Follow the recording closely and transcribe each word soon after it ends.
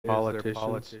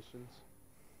politicians?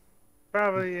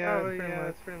 Probably,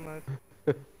 yeah, pretty much.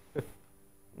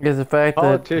 Is the fact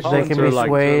that they Politicians can are be like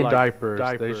swayed.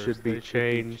 diapers. They should be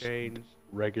changed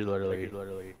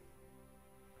regularly.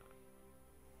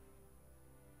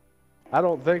 I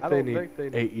don't think they need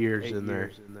 8 years in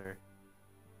there.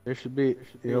 There should be,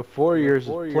 4 years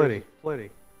is plenty.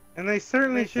 And they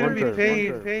certainly shouldn't be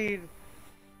paid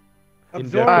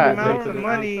Indefinitely. absorbent amounts of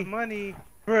money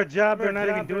for a job they're not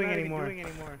even doing anymore.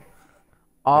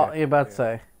 All you're about to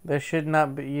say. There should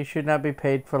not be. You should not be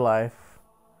paid for life.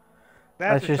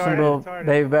 That's just some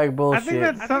baby bag bullshit. I think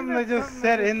that's something they just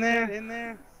set in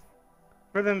there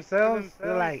for themselves.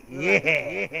 They're like,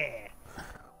 yeah.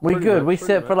 We good. We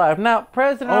set for life. Now,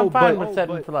 President, I'm fine with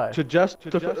setting for life. To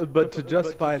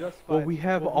justify it, well, we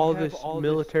have all this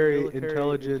military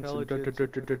intelligence. And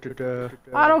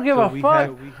I don't give a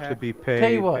fuck. We have to be paid Tell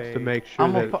you what, to make sure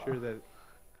that.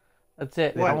 That's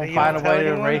it. What, I'm gonna you find a don't tell way to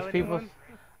anyone? erase people's.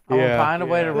 I'm gonna find a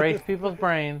way to erase people's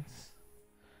brains.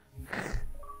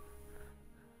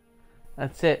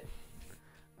 That's it.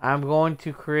 I'm going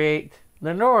to create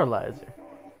the neuralizer.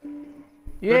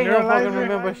 You ain't gonna fucking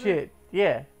remember shit.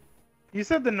 Yeah. You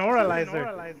said the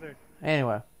neuralizer.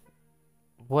 Anyway.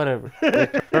 Whatever.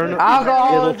 It'll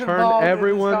Alcohol is turn involved in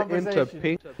everyone this into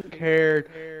conversation.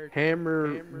 pink-haired,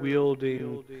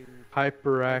 hammer-wielding,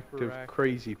 hyperactive,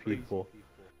 crazy people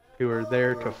who are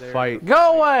there to fight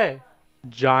Go away!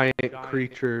 giant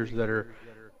creatures that are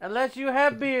Unless you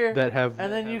have beer, that have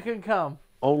and then you can come.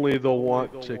 only the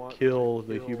want to kill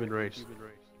the human race.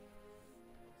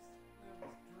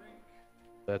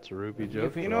 That's a Ruby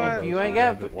joke. You know what? If you ain't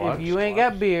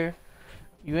got beer,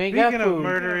 you ain't got Speaking of food.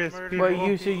 murderous people,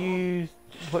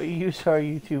 What use are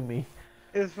you to me?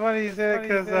 it's funny you said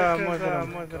because I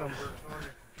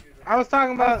was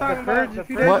talking about The Purge a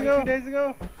few days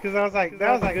ago because I was like,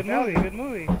 that was a good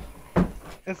movie.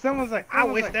 And someone was like, I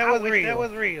wish that was real.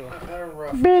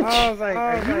 Bitch! I was like,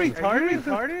 are you retarded?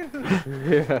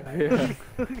 Yeah.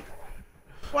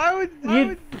 Why would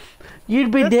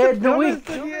You'd be that's dead the in a dumbest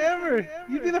week. thing ever.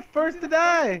 You'd be the first to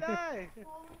die.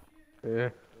 Yeah.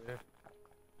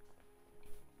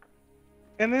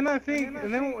 And then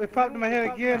it popped in my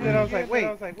head again that I was like, wait,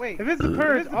 if it's The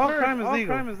Purge, all crime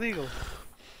is legal.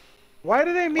 Why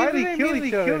do they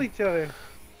immediately kill each other?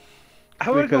 I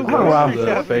would go Because grocery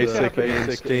that's the shopping.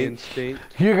 basic instinct.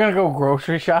 You're gonna go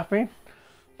grocery shopping?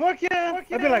 Fuck yeah!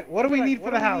 I'd be like, what do we need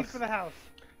for the house?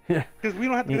 Yeah. Because we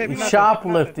don't have to pay for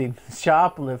nothing.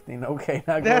 Shoplifting. Okay,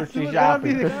 not That's grocery what that'd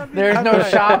be shopping. There's no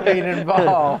shopping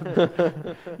involved.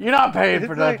 You're not paying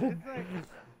for nothing.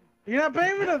 You're not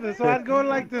paying for nothing, so I'd go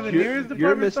like to the nearest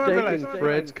You're department store. mistaking Like,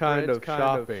 Fred's kind of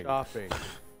shopping. yeah,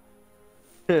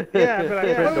 I'd be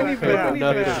like, what do we need for the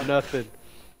house? Nothing.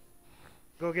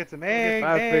 Go get some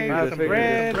eggs, some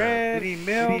bread, eat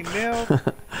milk.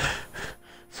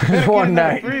 There's one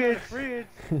night. Fridge.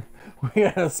 We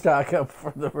gotta stock up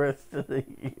for the rest of the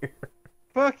year.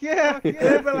 Fuck yeah! They'd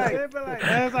be like,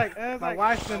 and it's like, my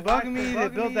wife's been bugging me to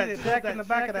build that shack in the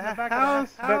back of the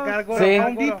house, but gotta go to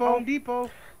Home Depot.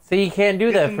 See, you can't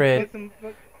do that, Fred,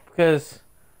 because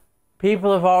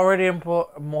Walmart's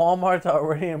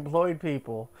already employed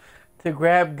people to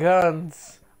grab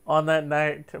guns on that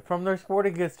night from their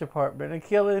sporting goods department and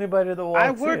kill anybody that walks in.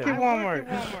 I work at Walmart.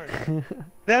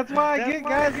 That's why I get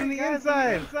guys in the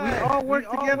inside. We all work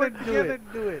together to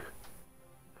do it.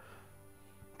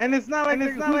 And it's not like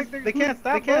they can't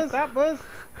stop us.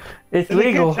 It's And they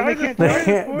legal. can't charge us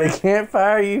for it. They can't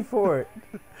fire you for it.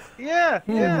 Yeah,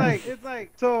 it's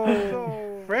like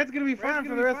so Fred's gonna be fine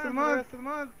for the rest of the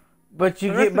month. But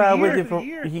you The get rest by of the with year, it for the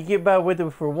year. you get by with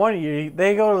it for 1 year.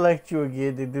 They gonna elect you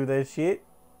again to do that shit.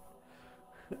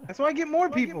 That's why I get more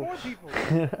people.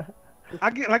 I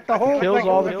get like the whole Kills like,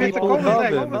 all the if it's a people above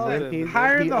him. cul-de-sac, He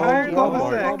hire the whole owns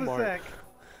Walmart. cul-de-sac.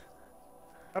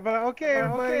 I'm like, okay,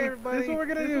 everybody, this is what we're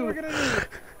gonna do.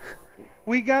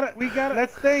 We gotta.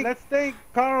 Let's thank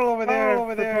Carl over there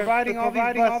for providing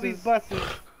all these buses.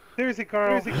 Seriously,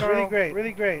 Carl,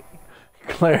 really great.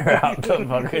 Clear out the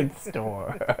fucking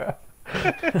store.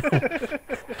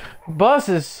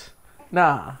 Buses.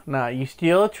 Nah. You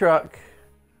steal a truck,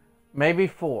 maybe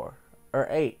 4 or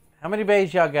 8. How many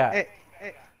bays y'all got? Hey.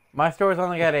 My store's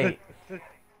only got 8. I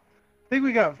think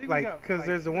we got like, cause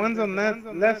there's the ones on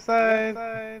that left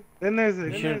side. Then there's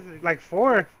like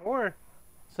 4.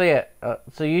 So yeah,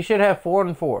 so you should have 4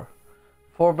 and 4.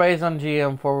 4 bays on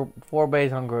GM, 4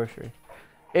 bays on grocery.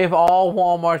 If all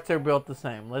Walmarts are built the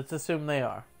same, let's assume they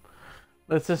are.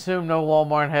 Let's assume no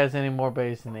Walmart has any more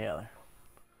bays than the other.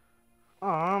 Oh,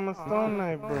 I'm a Stone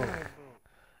Knight, bro.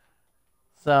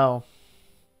 So,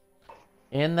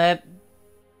 in that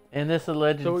in this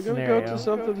alleged So we're gonna scenario. go to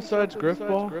something besides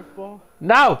Griffball?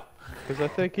 No! Because I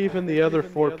think even the other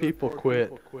 4 people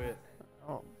quit.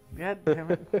 Oh, God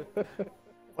damn it.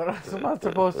 What else am I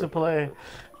supposed to play?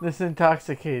 This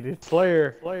intoxicated.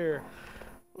 Slayer.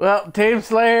 Well, Team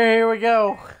Slayer, here we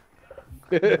go.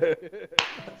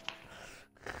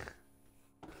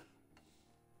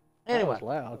 Anyway, That was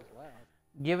loud.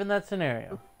 given that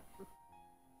scenario,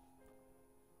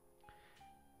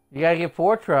 you gotta get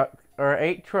 4 trucks or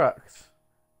 8 trucks,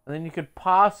 and then you could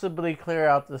possibly clear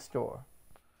out the store.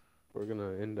 We're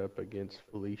gonna end up against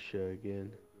Felicia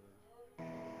again.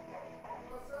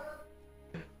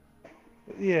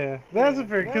 Yeah, that's a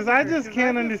fair. Because I just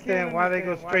can't understand why they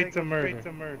go straight to murder.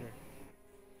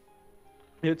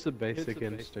 It's a basic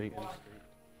instinct.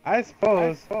 I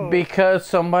suppose. Because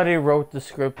somebody wrote the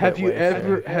script. Have that you way,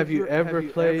 ever so- have you ever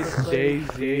played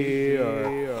Daisy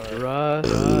or Rust?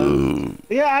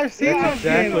 Yeah, I've seen That's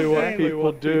those exactly games. what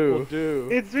people do.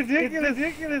 It's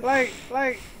ridiculous.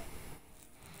 Like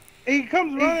he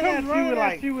comes running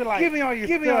at you with like, give me all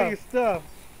your stuff.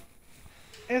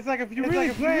 And it's like if you're really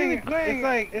playing,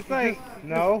 it's like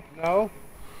no.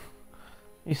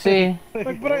 You see,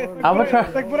 Like, but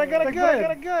I got a gun.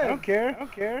 I don't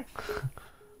care.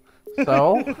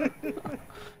 so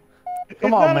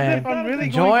come on, man, I'm really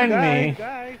join going to me.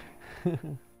 die.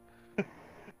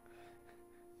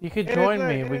 You could And join it's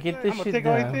me. like- We get this I'm shit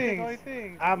gonna done. take all your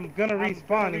things. I'm gonna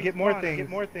respawn and get more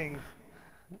things.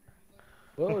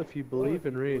 Well, if you believe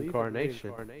in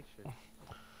reincarnation,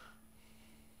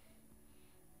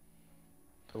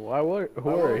 why worry?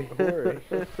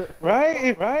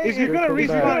 Right? If you're gonna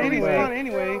Trickle respawn down.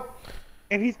 anyway,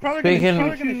 and he's probably Speaking-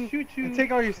 gonna shoot you and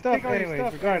take all your stuff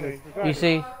anyways, regardless. You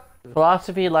see,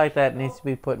 philosophy like that needs to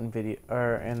be put in video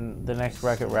or in the next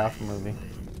Wreck-It Ralph movie.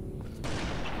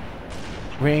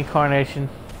 Reincarnation,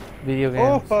 video games.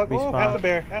 Oh fuck! Respawn.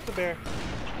 That's a bear.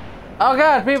 Oh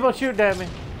god, people shooting at me.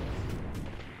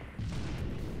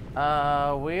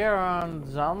 We are on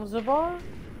Zanzibar?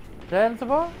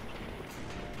 Zanzibar.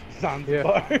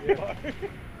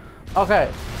 Okay,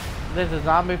 there's a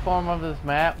zombie form of this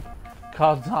map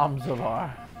called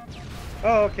Zanzibar.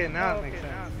 Oh, okay, now it makes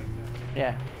sense.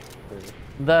 Yeah.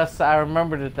 Thus, I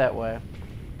remembered it that way.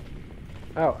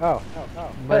 Ow.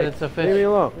 But Hey, it's Leave me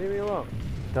official.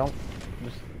 alone.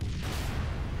 Just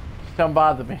don't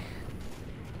bother me.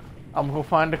 I'm gonna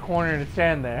find a corner to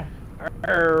stand there.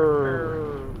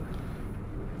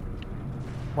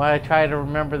 While I try to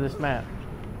remember this map.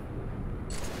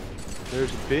 There's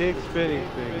a big spinning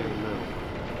thing in the middle.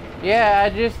 Yeah,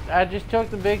 I just took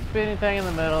the big spinning thing in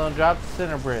the middle and dropped the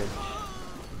center bridge.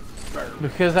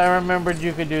 Because I remembered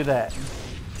you could do that.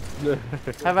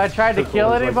 Have I tried to kill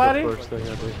That was like the anybody? first thing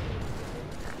I did.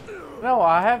 No,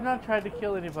 I have not tried to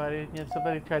kill anybody, yet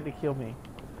somebody tried to kill me.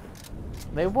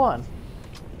 They won.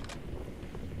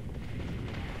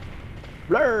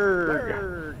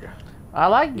 Blurg. I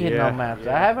like getting Yeah, on maps.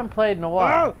 yeah. I haven't played in a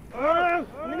while.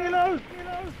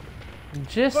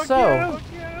 Just so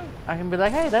I can be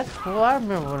like, hey, that's cool. I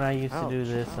remember when I used to do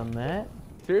this and that.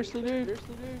 Seriously, dude?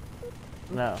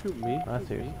 No, Shoot me. not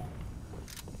seriously.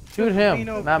 Shoot him,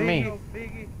 not me.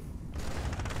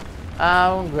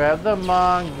 I'll grab the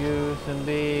mongoose and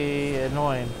be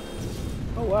annoying.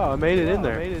 Oh wow, I made it in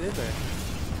there.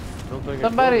 Don't think I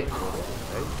Somebody, killed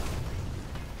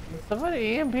it.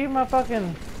 somebody EMP my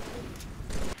fucking.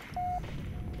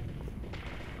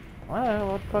 Well,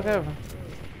 what the fuck ever.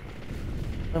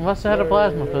 They must have had a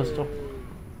plasma pistol.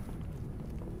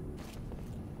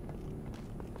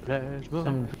 Plasma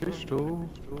Some- pistol.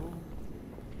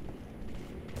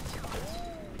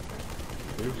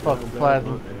 Fucking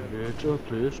plasma. It's a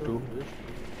pistol.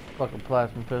 Fucking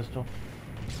plasma pistol.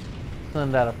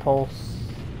 Send out a pulse.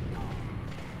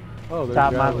 Oh, there's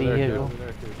Stop a guy my over there, vehicle. too.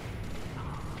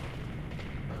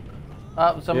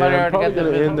 Oh, somebody Yeah, I'm already got probably the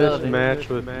gonna end this visibility. match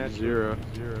with 0.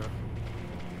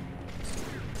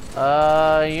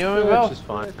 You and me That's both. just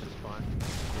fine.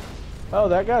 Oh,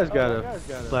 that guy's got a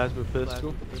plasma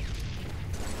pistol.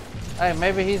 Hey,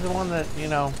 maybe he's the one that,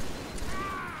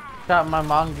 shot my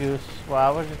mongoose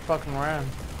while I was just fucking around.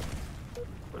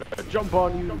 Jump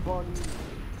on you.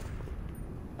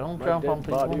 Don't My jump dead on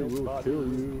body people. will kill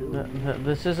you.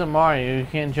 This isn't Mario. You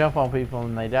can't jump on people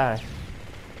and they die.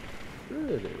 Sure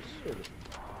it is.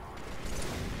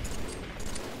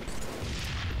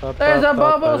 There's a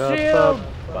bubble shield!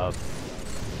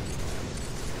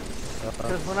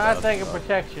 Because when I think of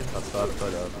protection,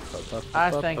 I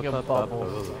think of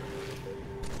bubbles.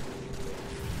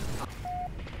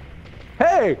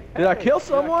 Hey! Did I kill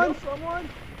someone?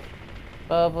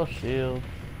 Bubble shield.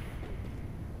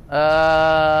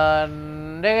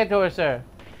 Negatory, sir.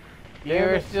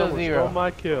 You're still someone 0. Stole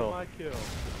my kill.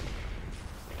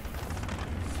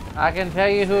 I can tell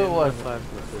you who it was. Time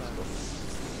for a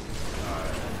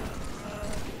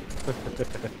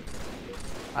pistol.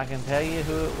 I can tell you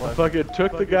who it was. Fucking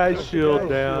took the guy's shield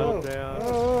down.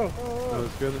 Oh. I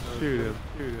was gonna shoot him.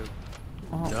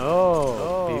 Oh.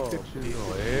 No. He could shoot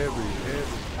every.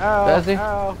 Ow. Does he?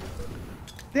 Ow.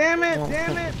 Damn it! Well,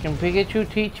 Damn it! Can Pikachu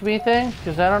teach me things?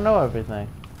 Because I don't know everything.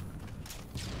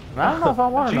 And I don't know if I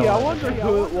want to know. Gee, I wonder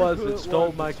who it was that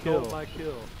stole my kill.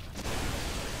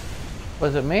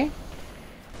 Was it me?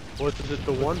 Was it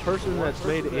the one person that's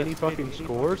made any fucking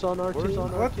scores on our team?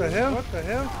 What the hell? What the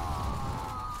hell?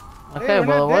 Okay, Hey,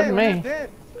 well, it wasn't me.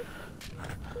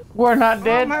 We're not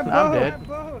dead. Oh, my I'm boat. dead.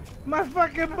 My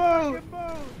fucking boat!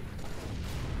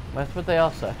 That's what they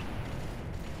all say.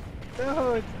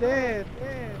 No, it's dead.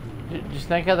 Just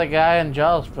think how the guy in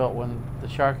Jaws felt when the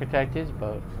shark attacked his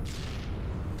boat.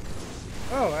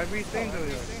 Oh, I retained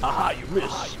you. Aha, you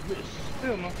missed.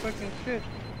 Still, my fucking shit.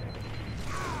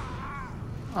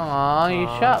 Aw, you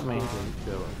shot me.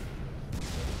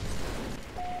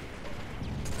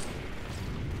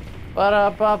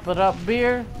 Ba-da-ba-ba-da,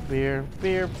 beer. Hey,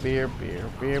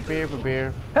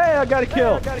 I got a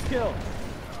kill.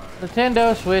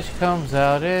 Nintendo Switch comes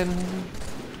out in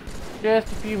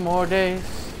just a few more days.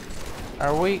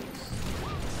 Or weeks.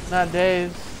 Not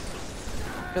days.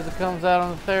 Because it comes out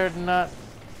on the 3rd and not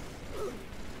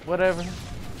whatever.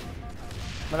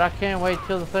 But I can't wait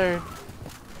till the 3rd.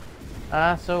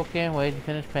 I so can't wait to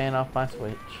finish paying off my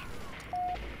Switch.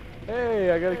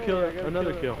 Hey, I got a kill.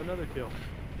 Another kill.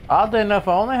 Oddly enough,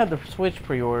 I only had the Switch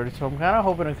pre-ordered, so I'm kind of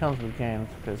hoping it comes with games,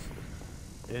 because...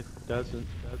 It doesn't.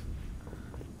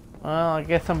 Well, I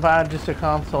guess I'm buying just a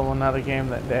console and not a game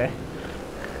that day.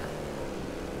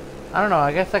 I don't know,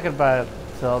 I guess I could buy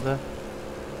Zelda.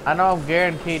 I know I'm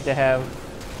guaranteed to have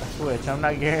a Switch. I'm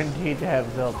not guaranteed to have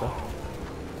Zelda.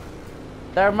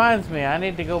 That reminds me, I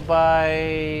need to go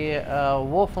buy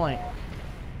Wolf Link.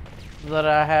 So that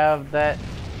I have that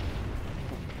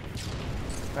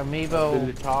amiibo.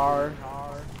 The guitar.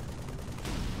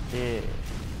 Yeah.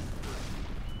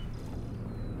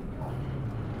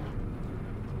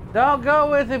 Don't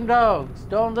go with him, dogs.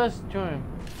 Don't listen to him.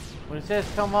 When he says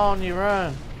come on, you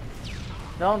run.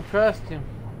 Don't trust him.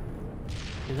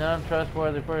 He's an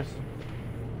untrustworthy person.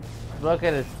 Look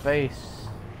at his face.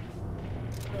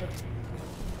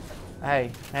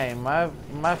 Hey,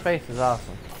 my face is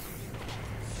awesome.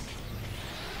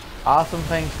 Awesome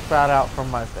things sprout out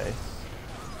from my face.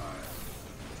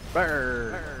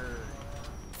 Brr.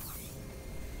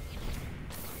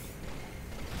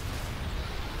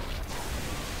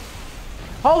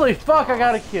 Holy fuck, I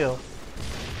got a kill.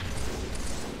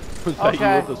 Was that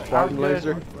Okay, you with the Spartan I'm good.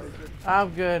 laser? I'm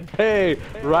good. Hey,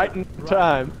 right in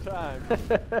time.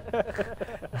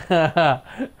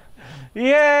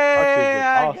 Yay!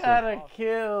 I Awesome. got a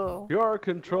kill. Your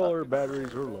controller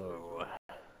batteries are low.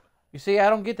 You see, I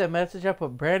don't get that message. I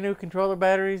put brand new controller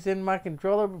batteries in my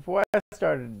controller before I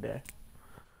started today.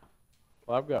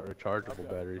 Well, I've got rechargeable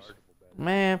batteries.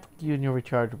 Man, fuck you and your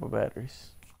rechargeable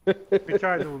batteries.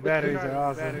 Rechargeable batteries are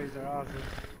awesome.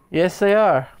 Yes, they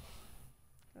are.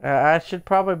 I should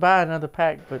probably buy another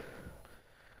pack, but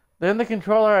then the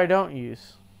controller I don't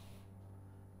use.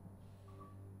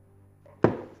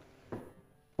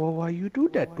 Well, why you do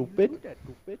that, stupid?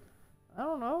 I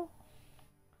don't know.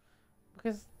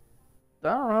 Because, I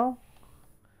don't know.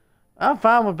 I'm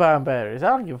fine with buying batteries. I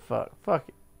don't give a fuck. Fuck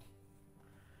it.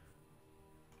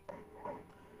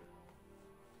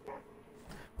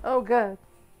 Oh, God.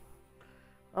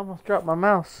 I almost dropped my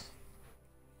mouse.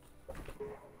 What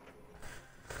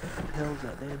the hell's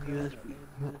that damn USB?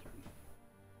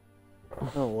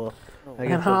 Oh, well.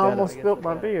 And I almost spilled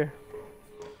my beer.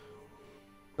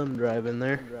 Thumb drive in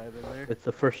there. It's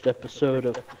the first episode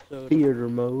of Theater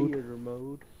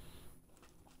Mode.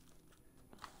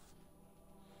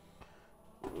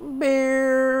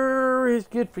 Beer is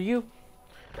good for you.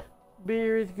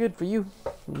 Beer is good for you.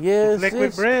 Yes, Liquid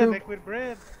it's bread. true. Liquid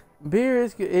bread. Beer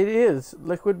is good. It is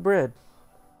liquid bread.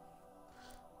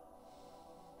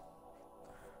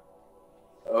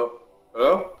 Oh,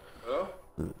 hello? Hello?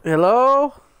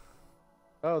 Hello?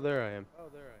 Oh, there I am.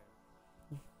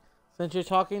 Since you're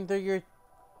talking through your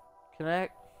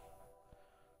Connect.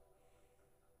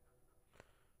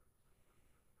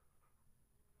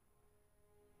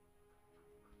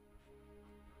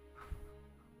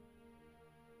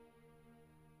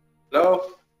 Hello?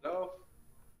 Hello?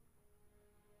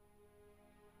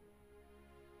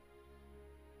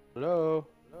 Hello.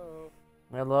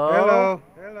 Hello?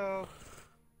 Hello.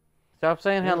 Stop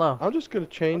saying hello. I'm just gonna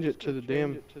change it to the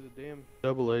damn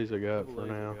double A's I got for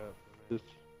now. Just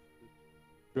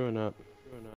Screwing up.